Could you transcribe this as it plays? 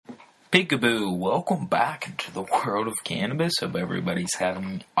Peekaboo, welcome back into the world of cannabis. Hope everybody's having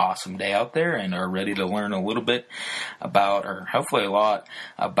an awesome day out there and are ready to learn a little bit about, or hopefully a lot,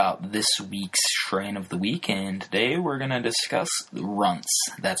 about this week's strain of the week. And today we're going to discuss Runtz.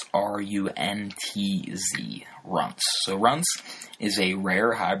 That's R-U-N-T-Z, Runtz. So Runtz is a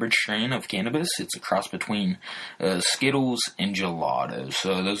rare hybrid strain of cannabis. It's a cross between Skittles and Gelato.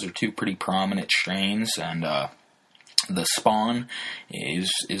 So those are two pretty prominent strains, and the spawn is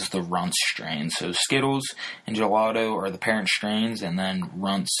the Runtz strain. So Skittles and Gelato are the parent strains, and then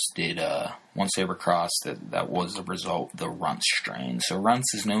Runtz did, once they were crossed, that was the result, the Runtz strain. So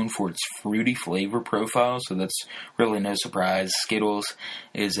Runtz is known for its fruity flavor profile, so that's really no surprise. Skittles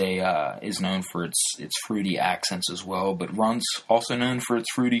is known for its fruity accents as well, but Runtz also known for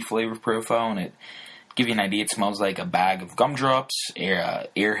its fruity flavor profile, and it give you an idea, it smells like a bag of gumdrops,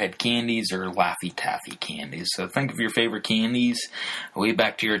 Airhead candies, or Laffy Taffy candies. So think of your favorite candies way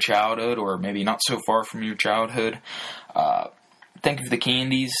back to your childhood, or maybe not so far from your childhood. Think of the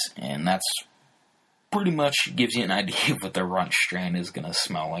candies, and that's pretty much gives you an idea of what the Runtz strain is going to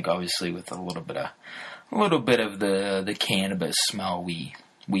smell like. Obviously, with a little bit of the cannabis smell we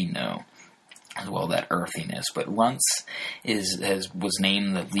know, as well, that earthiness. But Runtz was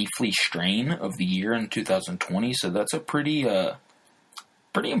named the Leafly Strain of the Year in 2020, so that's a pretty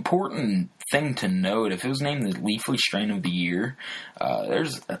important thing to note. If it was named the Leafly Strain of the Year,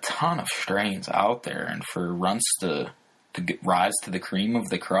 there's a ton of strains out there, and for Runtz to rise to the cream of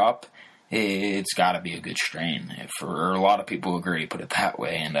the crop, it's got to be a good strain. For a lot of people agree, put it that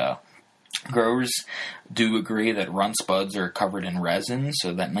way, and growers do agree that Runtz buds are covered in resin,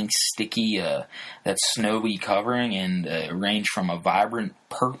 so that nice sticky, that snowy covering, and range from a vibrant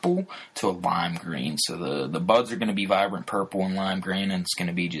purple to a lime green. So the buds are going to be vibrant purple and lime green, and it's going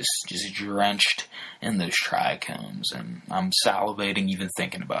to be just drenched in those trichomes. And I'm salivating even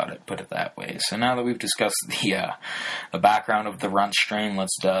thinking about it, put it that way. So now that we've discussed the background of the Runtz strain,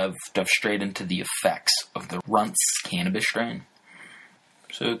 let's dive straight into the effects of the Runtz cannabis strain.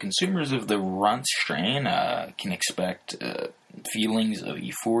 So consumers of the Runtz strain can expect feelings of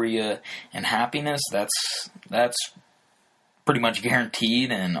euphoria and happiness. That's pretty much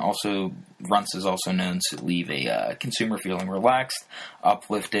guaranteed, and also Runtz is also known to leave a consumer feeling relaxed,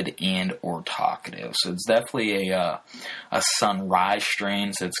 uplifted, and or talkative. So it's definitely a sunrise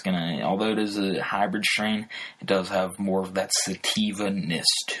strain. So it's gonna, although it is a hybrid strain, it does have more of that sativa-ness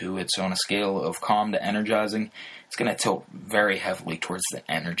to it. So on a scale of calm to energizing, it's going to tilt very heavily towards the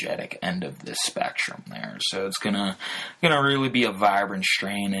energetic end of this spectrum there. So it's gonna really be a vibrant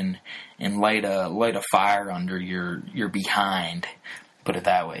strain and light a fire under your behind, put it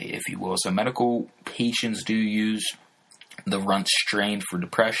that way, if you will. So medical patients do use the Runtz strain for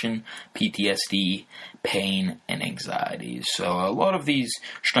depression, PTSD, pain, and anxiety. So a lot of these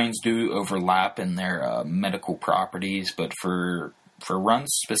strains do overlap in their medical properties, but for Runtz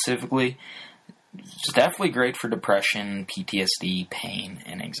specifically, it's definitely great for depression, PTSD, pain,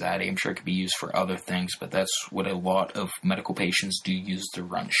 and anxiety. I'm sure it could be used for other things, but that's what a lot of medical patients do use the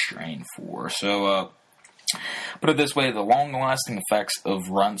Runtz strain for. So, put it this way, the long-lasting effects of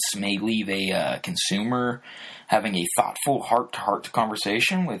Runtz may leave a consumer having a thoughtful heart-to-heart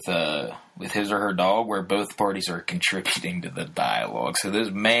conversation with his or her dog, where both parties are contributing to the dialogue. So this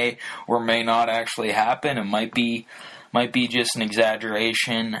may or may not actually happen. It might be just an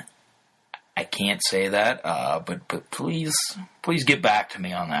exaggeration. I can't say that, but please get back to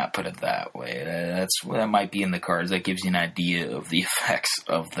me on that, put it that way. That might be in the cards. That gives you an idea of the effects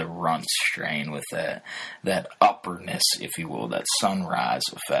of the Runtz strain with that upperness, if you will, that sunrise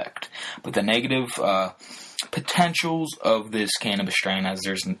effect. But the negative potentials of this cannabis strain, as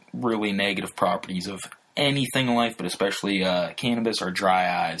there's really negative properties of anything in life, but especially cannabis, are dry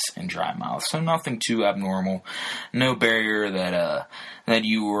eyes and dry mouth. So nothing too abnormal, no barrier that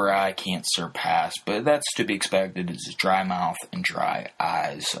you or I can't surpass, but that's to be expected. Is dry mouth and dry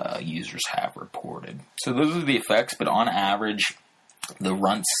eyes users have reported. So those are the effects, but on average, the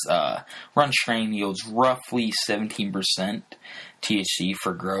Runtz strain yields roughly 17% THC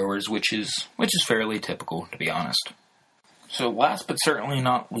for growers, which is fairly typical, to be honest. So last but certainly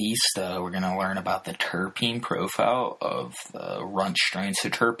not least, we're going to learn about the terpene profile of the Runtz strain. So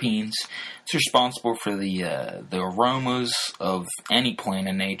terpenes, it's responsible for the aromas of any plant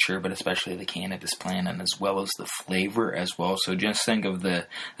in nature, but especially the cannabis plant, and as well as the flavor as well. So just think of the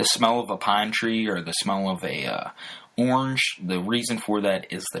smell of a pine tree or the smell of a orange. The reason for that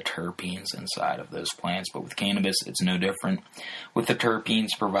is the terpenes inside of those plants, but with cannabis it's no different, with the terpenes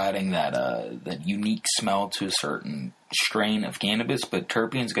providing that unique smell to a certain strain of cannabis. But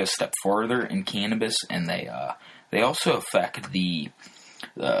terpenes go a step farther in cannabis, and they also affect the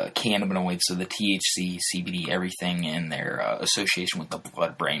cannabinoids, so the THC, CBD, everything in their association with the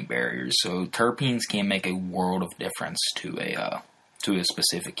blood-brain barriers. So terpenes can make a world of difference to a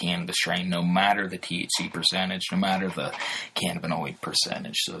specific cannabis strain, no matter the THC percentage, no matter the cannabinoid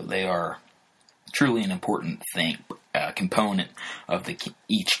percentage. So they are truly an important component of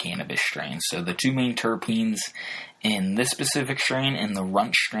each cannabis strain. So the two main terpenes in this specific strain and the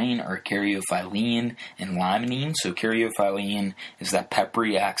Runtz strain are caryophyllene and limonene. So caryophyllene is that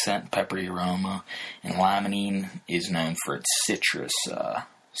peppery accent, peppery aroma, and limonene is known for its citrus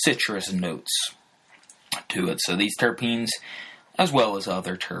notes to it. So these terpenes, as well as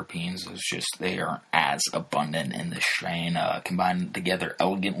other terpenes, it's just they aren't as abundant in this strain, combined together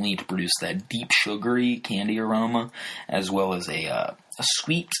elegantly to produce that deep sugary candy aroma, as well as a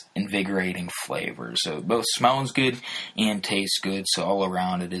sweet, invigorating flavor. So it both smells good and tastes good, so all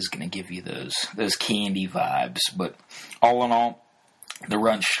around it is going to give you those candy vibes. But all in all, the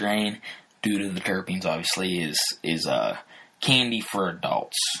Runtz strain, due to the terpenes obviously, is candy for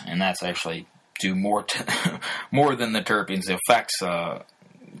adults, and that's actually do more than the terpenes. The effects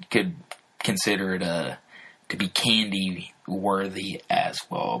could consider it to be candy worthy as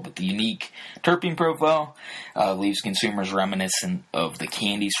well. But the unique terpene profile leaves consumers reminiscent of the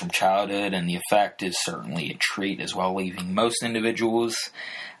candies from childhood, and the effect is certainly a treat as well, leaving most individuals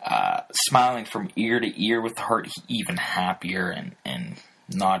smiling from ear to ear, with the heart even happier and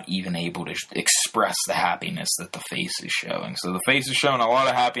not even able to express the happiness that the face is showing. So the face is showing a lot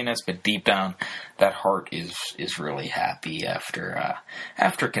of happiness, but deep down, that heart is really happy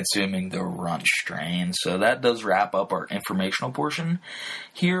after consuming the Runtz strain. So that does wrap up our informational portion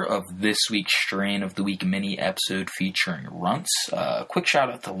here of this week's Strain of the Week mini episode featuring Runtz. Quick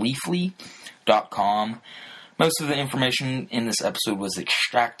shout out to Leafly.com. Most of the information in this episode was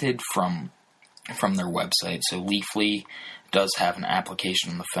extracted from their website. So Leafly does have an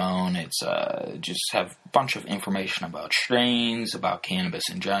application on the phone. It's just have a bunch of information about strains, about cannabis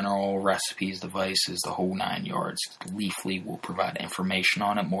in general, recipes, devices, the whole 9 yards. Leafly will provide information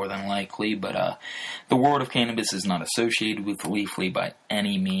on it more than likely, but the world of cannabis is not associated with Leafly by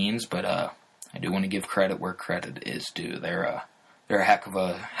any means. But I do want to give credit where credit is due. They're a heck of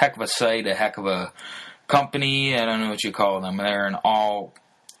a site, a heck of a company. I don't know what you call them. They're an all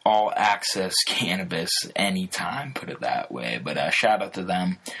access cannabis anytime, put it that way. But shout out to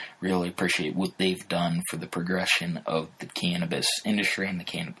them. Really appreciate what they've done for the progression of the cannabis industry and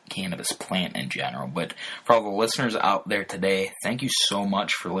the cannabis plant in general. But for all the listeners out there today, thank you so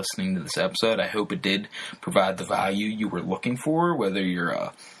much for listening to this episode. I hope it did provide the value you were looking for, whether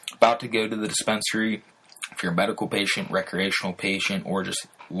you're about to go to the dispensary, if you're a medical patient, recreational patient, or just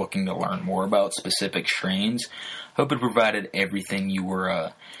looking to learn more about specific strains. Hope it provided everything you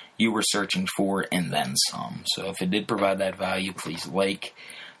were searching for and then some. So if it did provide that value, please like,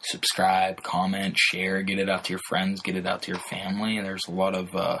 subscribe, comment, share, get it out to your friends, get it out to your family. And there's a lot of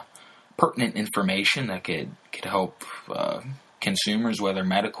pertinent information that could help consumers, whether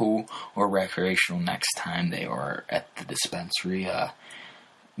medical or recreational, next time they are at the dispensary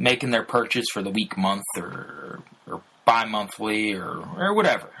making their purchase for the week, month, or bi-monthly, or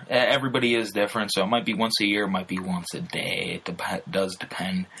whatever. Everybody is different, so it might be once a year, it might be once a day. It does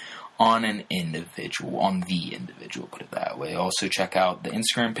depend on the individual, put it that way. Also check out the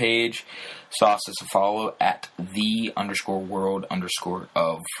Instagram page, sauce us a follow at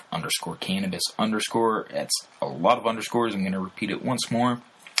 _world_of_cannabis_. It's a lot of underscores. I'm going to repeat it once more.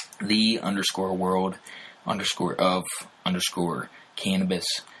 _world_of_cannabis_.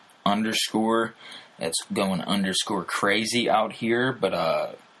 It's going _crazy out here,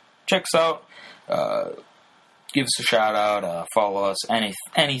 but check us out. Give us a shout out. Follow us.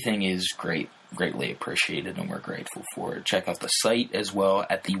 Anything is greatly appreciated, and we're grateful for it. Check out the site as well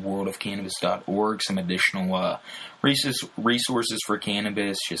at theworldofcannabis.org. Some additional resources for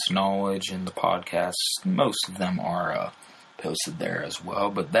cannabis, just knowledge, and the podcasts. Most of them are posted there as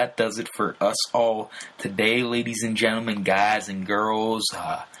well. But that does it for us all today, ladies and gentlemen, guys and girls.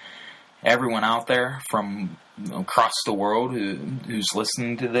 Everyone out there from across the world who's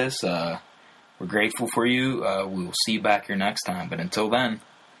listening to this, we're grateful for you. We will see you back here next time. But until then,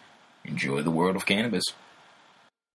 enjoy the world of cannabis.